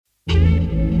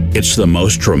It's the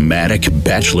most dramatic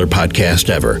Bachelor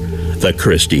podcast ever. The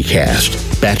Kristy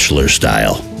Cast, Bachelor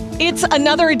Style. It's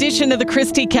another edition of the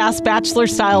Kristy Cast Bachelor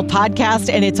Style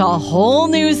podcast, and it's a whole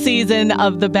new season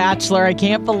of The Bachelor. I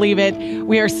can't believe it.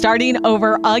 We are starting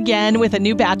over again with a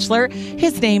new Bachelor.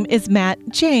 His name is Matt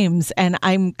James, and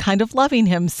I'm kind of loving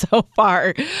him so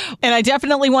far. And I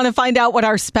definitely want to find out what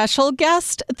our special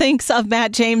guest thinks of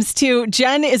Matt James, too.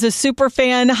 Jen is a super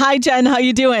fan. Hi, Jen. How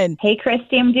you doing? Hey,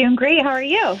 Kristy. I'm doing great. How are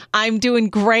you? I'm doing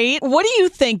great. What do you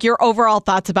think, your overall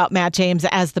thoughts about Matt James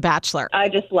as The Bachelor? I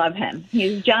just love him.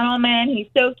 He's a gentleman. He's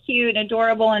so cute and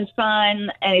adorable and fun,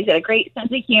 and he's got a great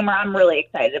sense of humor. I'm really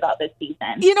excited about this season.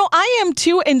 You know, I am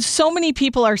too, and so many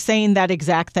people are saying that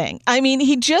exact thing. I mean,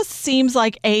 he just seems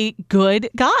like a good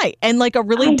guy and like a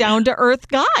really down-to-earth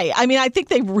guy. I mean, I think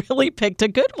they really picked a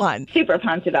good one. Super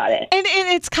pumped about it. And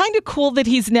it's kind of cool that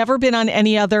he's never been on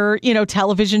any other,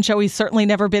 television show. He's certainly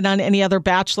never been on any other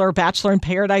Bachelor in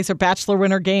Paradise, or Bachelor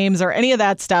Winter Games, or any of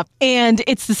that stuff. And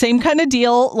it's the same kind of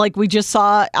deal like we just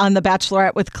saw on The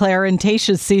Bachelorette with Claire and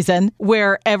Tayshia's season,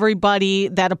 where everybody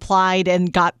that applied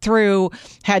and got through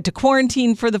had to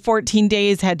quarantine for the 14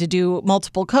 days, had to do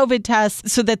multiple COVID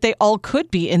tests so that they all could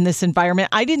be in this environment.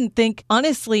 I didn't think,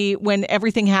 honestly, when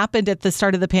everything happened at the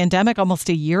start of the pandemic almost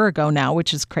a year ago now,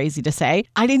 which is crazy to say,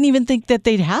 I didn't even think that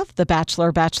they'd have the Bachelor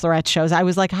or Bachelorette shows. I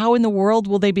was like, how in the world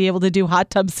will they be able to do hot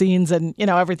tub scenes and,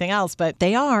 everything else? But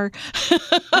they are.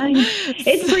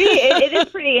 It is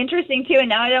pretty interesting, too. And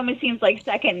now it almost seems like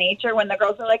second nature when the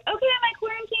girls are like, okay, my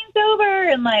quarantine's over.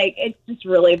 And it's just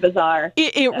really bizarre.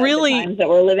 It really, the times that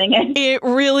we're living in. It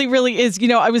really, really is.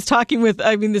 I was talking with,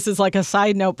 this is like a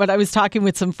side note, but I was talking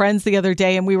with some friends the other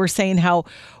day, and we were saying how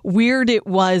weird it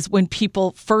was when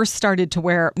people first started to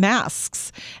wear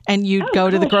masks and you'd go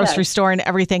to the grocery store and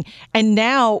everything. And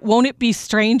now, won't it be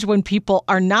strange when people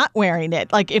are not wearing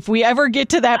it? Like, if we ever get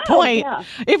to that point,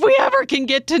 if we ever can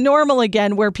get to normal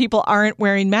again where people aren't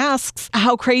wearing masks,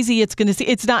 how crazy it's going to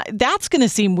that's going to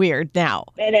seem weird now.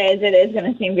 It is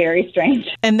going to seem very strange.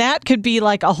 And that could be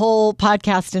like a whole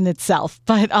podcast in itself.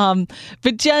 But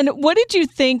Jen, what did you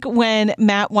think when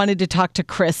Matt wanted to talk to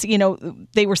Chris?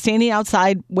 They were standing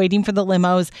outside waiting for the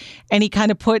limos, and he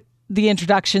kind of put the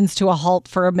introductions to a halt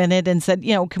for a minute and said,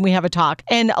 can we have a talk?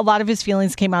 And a lot of his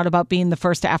feelings came out about being the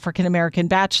first African-American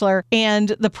Bachelor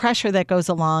and the pressure that goes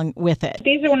along with it.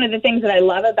 These are one of the things that I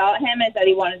love about him, is that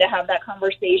he wanted to have that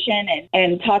conversation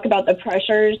and talk about the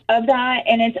pressures of that.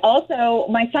 And it's also,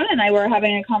 my son and I were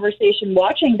having a conversation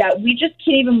watching that. We just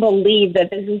can't even believe that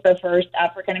this is the first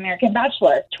African-American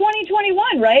Bachelor.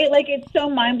 2021, right? It's so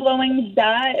mind-blowing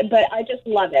but I just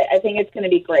love it. I think it's going to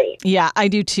be great. Yeah, I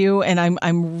do too. And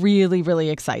I'm really, really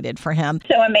excited for him.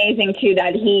 So amazing, too,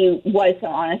 that he was so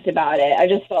honest about it. I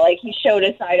just felt like he showed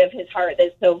a side of his heart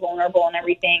that's so vulnerable and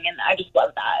everything, and I just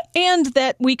love that. And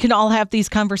that we can all have these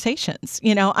conversations.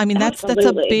 That's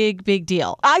a big, big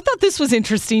deal. I thought this was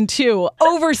interesting, too.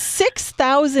 Over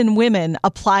 6,000 women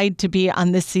applied to be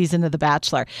on this season of The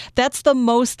Bachelor. That's the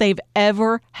most they've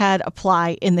ever had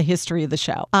apply in the history of the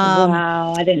show.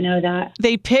 Wow, I didn't know that.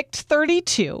 They picked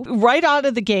 32. Right out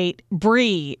of the gate,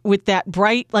 Bree, with that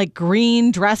bright,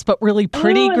 green dress, but really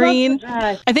pretty green.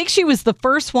 I think she was the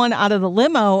first one out of the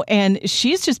limo, and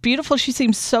she's just beautiful. She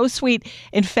seems so sweet.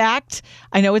 In fact,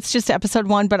 I know it's just episode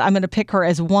 1, but I'm going to pick her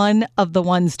as one of the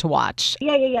ones to watch.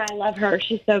 Yeah. I love her.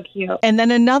 She's so cute. And then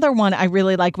another one I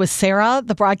really like was Sarah,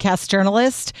 the broadcast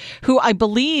journalist, who I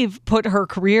believe put her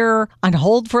career on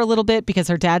hold for a little bit because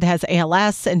her dad has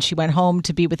ALS, and she went home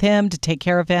to be with him, to take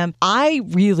care of him. I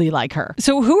really like her.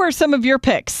 So who are some of your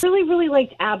picks? Really, really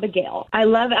liked Abigail. I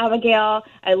love Abigail.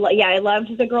 I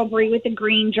loved the girl Bree with the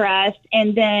green dress.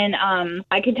 And then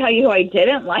I could tell you who I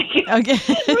didn't like. Okay.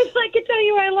 I could tell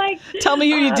you who I liked. Tell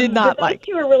me who you did not like.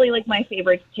 Those two are really my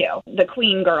favorites too. The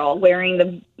queen girl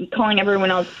calling everyone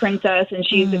else princess, and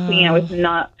she's the queen. I was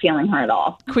not feeling her at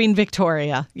all. Queen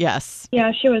Victoria, yes.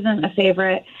 Yeah, she wasn't a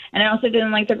favorite. And I also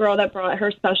didn't like the girl that brought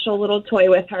her special little toy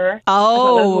with her. Oh. I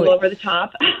thought that was a little over the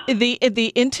top.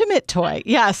 The intimate toy.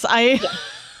 Yes, I don't know.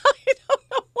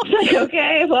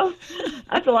 Okay, well,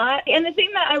 that's a lot. And the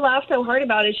thing that I laughed so hard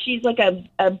about is she's like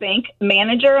a bank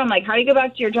manager. I'm like, how do you go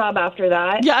back to your job after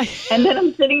that? Yeah. And then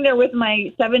I'm sitting there with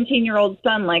my 17-year-old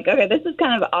son like, okay, this is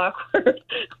kind of awkward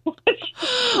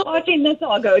watching this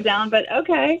all go down, but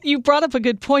okay. You brought up a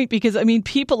good point because,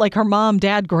 people like her mom,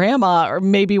 dad, grandma are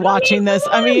maybe watching this.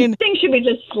 Things should be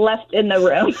just left in the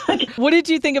room. What did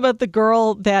you think about the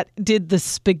girl that did the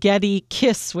spaghetti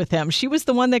kiss with him? She was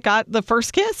the one that got the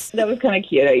first kiss? That was kind of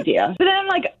cute idea. But then I'm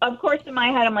like, of course, in my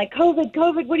head, I'm like,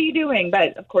 COVID, what are you doing?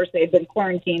 But of course, they had been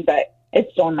quarantined, but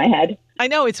It's still in my head. I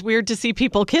know it's weird to see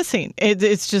people kissing.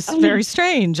 It's just very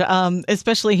strange,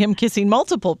 especially him kissing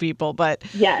multiple people. But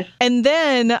yes. And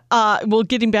then,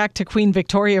 getting back to Queen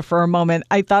Victoria for a moment,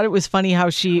 I thought it was funny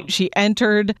how she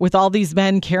entered with all these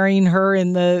men carrying her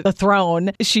in the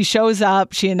throne. She shows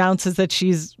up. She announces that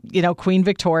she's, Queen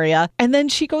Victoria. And then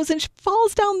she goes and she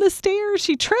falls down the stairs.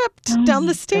 She tripped down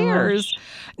the stairs. Gosh.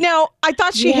 Now, I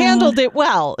thought she handled it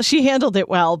well. She handled it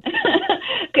well.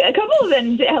 A couple of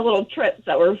them had little trips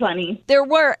that were funny. There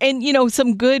were. And,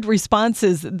 some good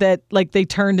responses that, like, they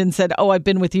turned and said, oh, I've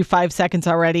been with you 5 seconds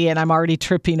already and I'm already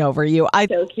tripping over you.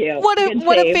 So cute. What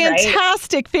a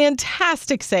fantastic,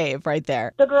 fantastic save right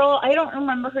there. The girl, I don't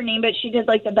remember her name, but she did,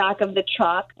 like, the back of the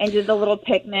truck and did the little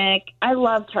picnic. I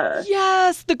loved her.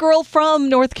 Yes, the girl from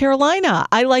North Carolina.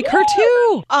 I like her,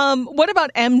 too. What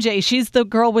about MJ? She's the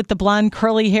girl with the blonde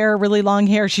curly hair, really long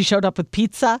hair. She showed up with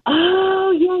pizza.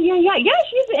 Oh, yeah. Yeah,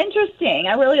 she's interesting.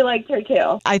 I really liked her,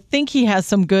 too. I think he has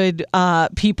some good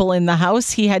people in the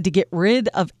house. He had to get rid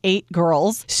of 8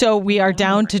 girls. So we are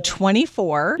down to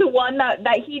 24. The one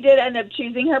that he did end up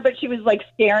choosing her, but she was, like,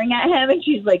 staring at him, and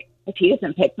she's like, if he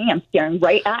doesn't pick me, I'm staring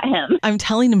right at him. I'm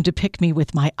telling him to pick me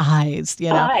with my eyes,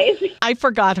 Eyes. I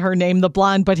forgot her name, the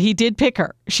blonde, but he did pick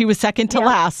her. She was second to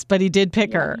last, but he did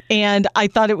pick her. And I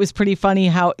thought it was pretty funny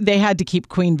how they had to keep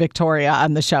Queen Victoria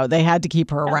on the show. They had to keep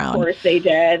her around. Of course they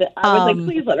did. I was like,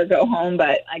 please let her go home,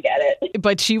 but I get it.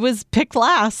 But she was picked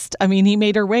last. I mean, he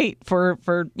made her wait for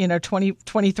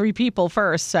 23 people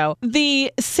first. So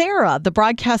the Sarah, the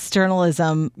broadcast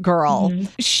journalism girl,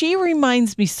 she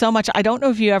reminds me so much. I don't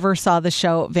know if you ever saw the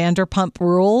show Vanderpump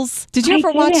Rules. Did you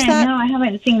ever watch that? No, I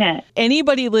haven't seen it.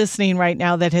 Anybody listening right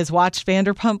now that has watched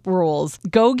Vanderpump Rules,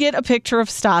 go get a picture of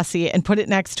Stassi and put it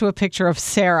next to a picture of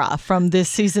Sarah from this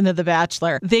season of The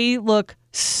Bachelor. They look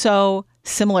so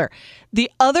similar. The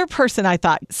other person I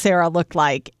thought Sarah looked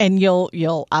like, and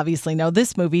you'll obviously know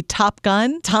this movie, Top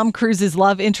Gun, Tom Cruise's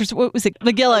love interest. What was it?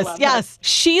 McGillis. Yes.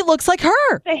 She looks like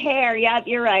her. The hair. Yeah,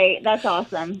 you're right. That's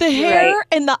awesome. The hair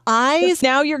and the eyes.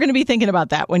 Now you're going to be thinking about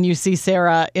that when you see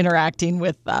Sarah interacting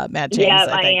with Matt James. Yeah,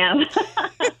 I am.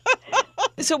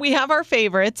 So we have our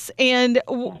favorites. And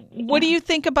what do you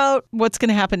think about what's going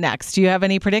to happen next? Do you have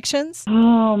any predictions?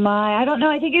 Oh, my. I don't know.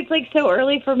 I think it's like so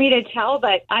early for me to tell,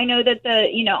 but I know that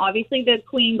obviously the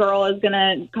queen girl is going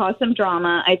to cause some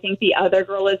drama. I think the other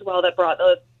girl as well that brought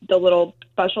the little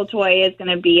special toy is going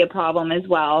to be a problem as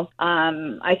well.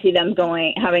 I see them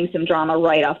having some drama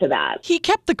right off the bat. He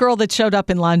kept the girl that showed up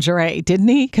in lingerie, didn't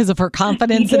he? Because of her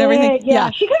confidence and everything.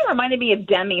 Yeah. She kind of reminded me of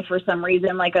Demi for some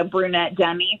reason, like a brunette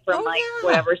Demi from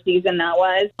whatever season that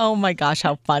was. Oh my gosh,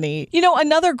 how funny.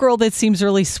 Another girl that seems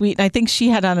really sweet, and I think she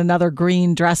had on another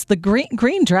green dress. The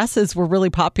green dresses were really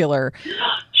popular.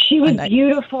 She was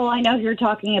beautiful. I know who you're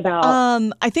talking about.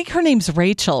 I think her name's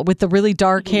Rachel with the really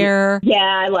dark hair.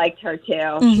 Yeah, I liked her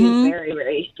too. She was very,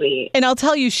 very sweet. And I'll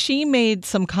tell you, she made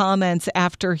some comments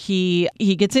after he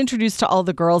gets introduced to all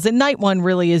the girls. And night one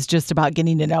really is just about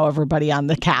getting to know everybody on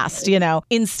the cast,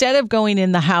 Instead of going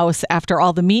in the house after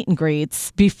all the meet and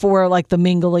greets before like the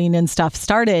mingling and stuff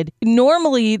started,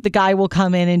 normally the guy will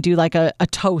come in and do like a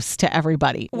toast to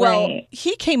everybody. Well,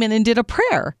 he came in and did a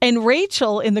prayer. And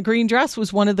Rachel in the green dress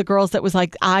was one of the girls that was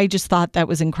like, I just thought that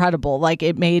was incredible. Like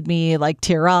it made me like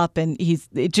tear up, and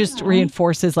it just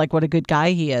reinforces like what a good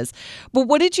guy he is. But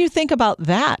what did you think about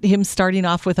that? Him starting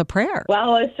off with a prayer?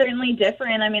 Well, it's certainly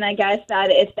different. I mean, I guess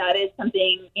that if that is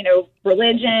something,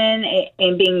 religion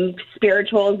and being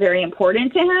spiritual is very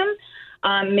important to him.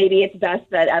 Maybe it's best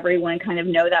that everyone kind of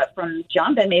know that from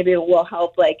jump, and maybe it will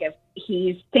help. Like if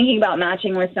he's thinking about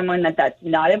matching with someone that's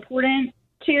not important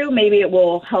to, maybe it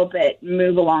will help it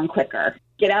move along quicker.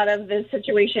 Get out of the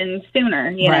situation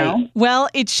sooner, you know? Well,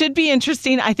 it should be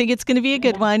interesting. I think it's going to be a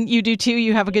good one. You do too.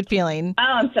 You have a good feeling. Oh,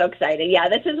 I'm so excited. Yeah,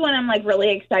 this is one I'm like really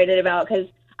excited about because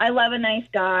I love a nice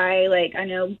guy. Like, I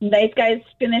know nice guys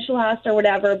finish last or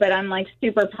whatever, but I'm like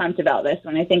super pumped about this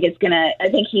one. I think he's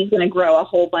going to grow a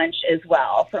whole bunch as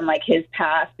well from like his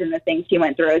past and the things he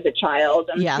went through as a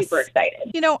child. I'm super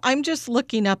excited. I'm just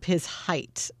looking up his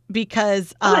height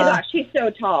because oh my gosh, he's so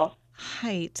tall.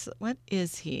 Height. What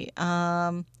is he?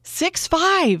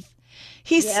 6'5".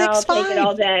 He's 6'5". I'll take it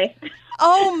all day.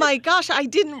 Oh my gosh, I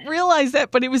didn't realize that,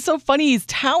 but it was so funny. He's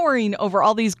towering over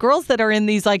all these girls that are in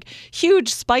these like huge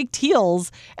spiked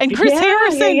heels. And Chris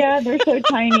Harrison. Yeah, they're so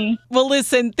tiny. Well,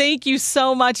 listen, thank you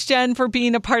so much, Jen, for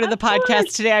being a part of the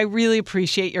podcast today. I really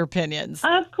appreciate your opinions.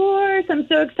 Of course. I'm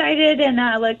so excited, and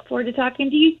I look forward to talking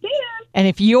to you soon. And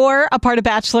if you're a part of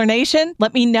Bachelor Nation,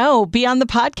 let me know. Be on the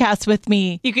podcast with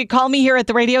me. You could call me here at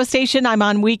the radio station. I'm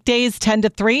on weekdays 10 to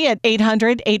 3 at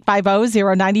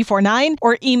 800-850-0949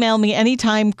 or email me anytime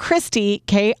anytime, Kristy,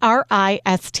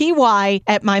 Kristy,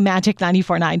 at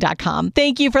mymagic949.com.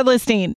 Thank you for listening.